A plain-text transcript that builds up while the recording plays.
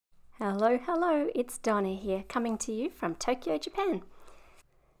Hello, hello, it's Donna here, coming to you from Tokyo, Japan.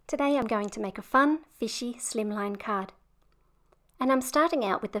 Today I'm going to make a fun, fishy slimline card. And I'm starting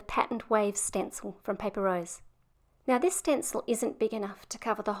out with the patterned waves stencil from Paper Rose. Now this stencil isn't big enough to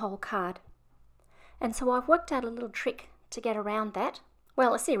cover the whole card. And so I've worked out a little trick to get around that.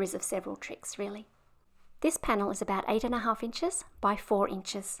 Well, a series of several tricks really. This panel is about 8.5 inches by 4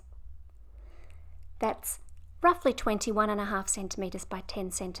 inches. That's roughly 21.5 centimetres by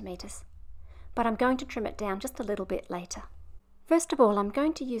 10 centimetres. But I'm going to trim it down just a little bit later. First of all, I'm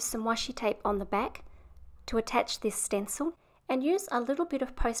going to use some washi tape on the back to attach this stencil and use a little bit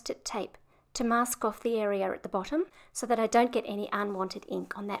of post-it tape to mask off the area at the bottom so that I don't get any unwanted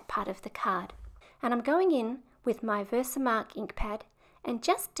ink on that part of the card. And I'm going in with my Versamark ink pad and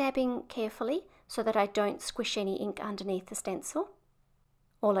just dabbing carefully so that I don't squish any ink underneath the stencil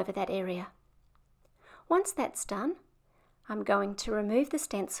all over that area. Once that's done, I'm going to remove the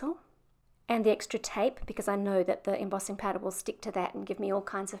stencil and the extra tape because I know that the embossing powder will stick to that and give me all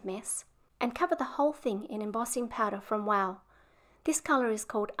kinds of mess, and cover the whole thing in embossing powder from Wow. This colour is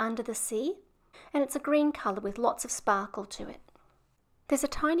called Under the Sea and it's a green colour with lots of sparkle to it. There's a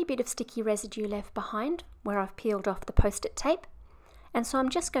tiny bit of sticky residue left behind where I've peeled off the post-it tape, and so I'm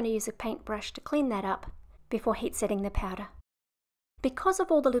just going to use a paintbrush to clean that up before heat setting the powder. Because of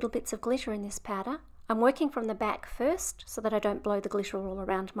all the little bits of glitter in this powder, I'm working from the back first so that I don't blow the glitter all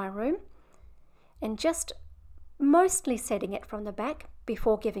around my room, and just mostly setting it from the back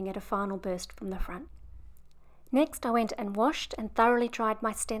before giving it a final burst from the front. Next, I went and washed and thoroughly dried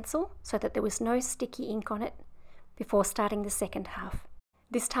my stencil so that there was no sticky ink on it before starting the second half.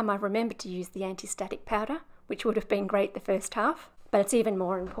 This time I remembered to use the anti-static powder, which would have been great the first half, but it's even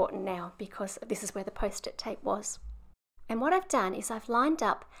more important now because this is where the post-it tape was. And what I've done is I've lined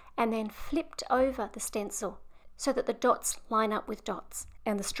up and then flipped over the stencil so that the dots line up with dots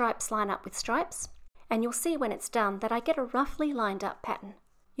and the stripes line up with stripes. And you'll see when it's done that I get a roughly lined up pattern.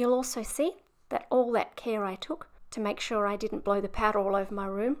 You'll also see that all that care I took to make sure I didn't blow the powder all over my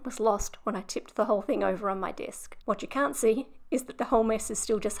room was lost when I tipped the whole thing over on my desk. What you can't see is that the whole mess is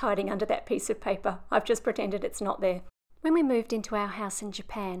still just hiding under that piece of paper. I've just pretended it's not there. When we moved into our house in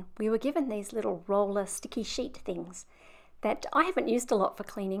Japan, we were given these little roller sticky sheet things that I haven't used a lot for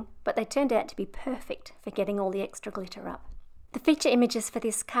cleaning, but they turned out to be perfect for getting all the extra glitter up. The feature images for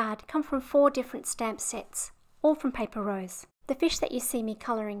this card come from 4 different stamp sets, all from Paper Rose. The fish that you see me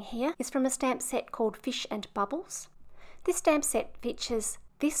colouring here is from a stamp set called Fish and Bubbles. This stamp set features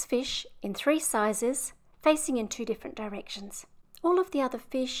this fish in 3 sizes, facing in 2 different directions. All of the other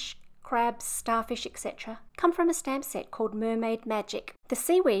fish, crabs, starfish, etc. come from a stamp set called Mermaid Magic. The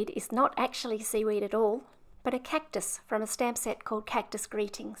seaweed is not actually seaweed at all, but a cactus from a stamp set called Cactus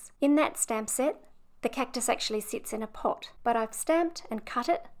Greetings. In that stamp set, the cactus actually sits in a pot, but I've stamped and cut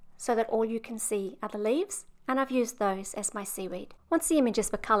it so that all you can see are the leaves, and I've used those as my seaweed. Once the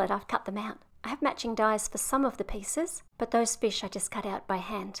images were coloured, I've cut them out. I have matching dies for some of the pieces, but those fish I just cut out by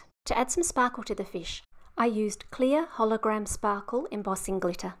hand. To add some sparkle to the fish, I used clear hologram sparkle embossing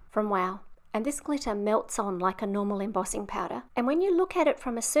glitter from Wow. And this glitter melts on like a normal embossing powder. And when you look at it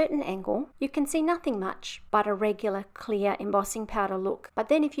from a certain angle, you can see nothing much but a regular clear embossing powder look. But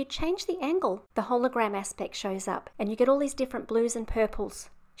then if you change the angle, the hologram aspect shows up and you get all these different blues and purples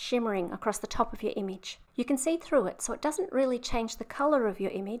shimmering across the top of your image. You can see through it, so it doesn't really change the colour of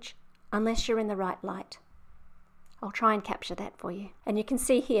your image unless you're in the right light. I'll try and capture that for you. And you can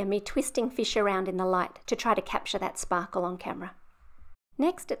see here me twisting fish around in the light to try to capture that sparkle on camera.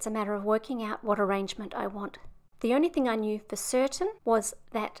 Next, it's a matter of working out what arrangement I want. The only thing I knew for certain was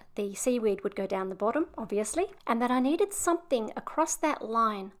that the seaweed would go down the bottom, obviously, and that I needed something across that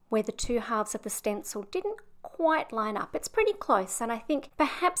line where the 2 halves of the stencil didn't quite line up. It's pretty close, and I think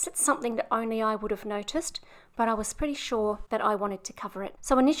perhaps it's something that only I would have noticed, but I was pretty sure that I wanted to cover it.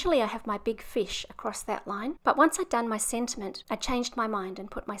 So initially I have my big fish across that line, but once I'd done my sentiment, I changed my mind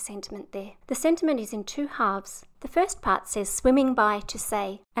and put my sentiment there. The sentiment is in 2 halves. The first part says swimming by to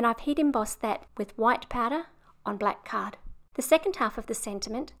say, and I've heat embossed that with white powder on black card. The second half of the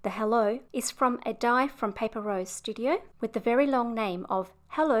sentiment, the hello, is from a die from Paper Rose Studio with the very long name of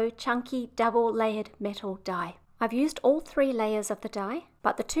Hello Chunky Double Layered Metal Die. I've used all 3 layers of the die,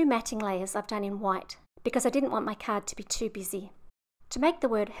 but the 2 matting layers I've done in white because I didn't want my card to be too busy. To make the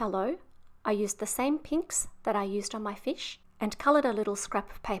word hello, I used the same pinks that I used on my fish and coloured a little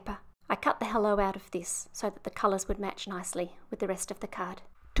scrap of paper. I cut the hello out of this so that the colours would match nicely with the rest of the card.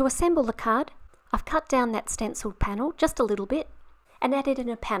 To assemble the card, I've cut down that stenciled panel just a little bit and added in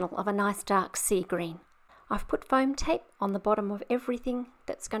a panel of a nice dark sea green. I've put foam tape on the bottom of everything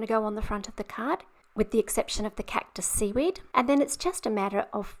that's going to go on the front of the card with the exception of the cactus seaweed. And then it's just a matter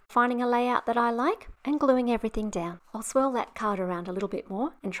of finding a layout that I like and gluing everything down. I'll swirl that card around a little bit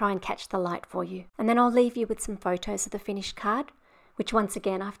more and try and catch the light for you. And then I'll leave you with some photos of the finished card, which once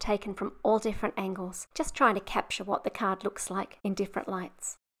again I've taken from all different angles, just trying to capture what the card looks like in different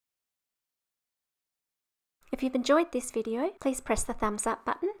lights. If you've enjoyed this video, please press the thumbs up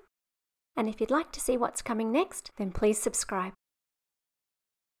button. And if you'd like to see what's coming next, then please subscribe.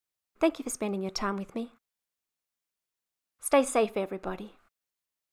 Thank you for spending your time with me. Stay safe, everybody.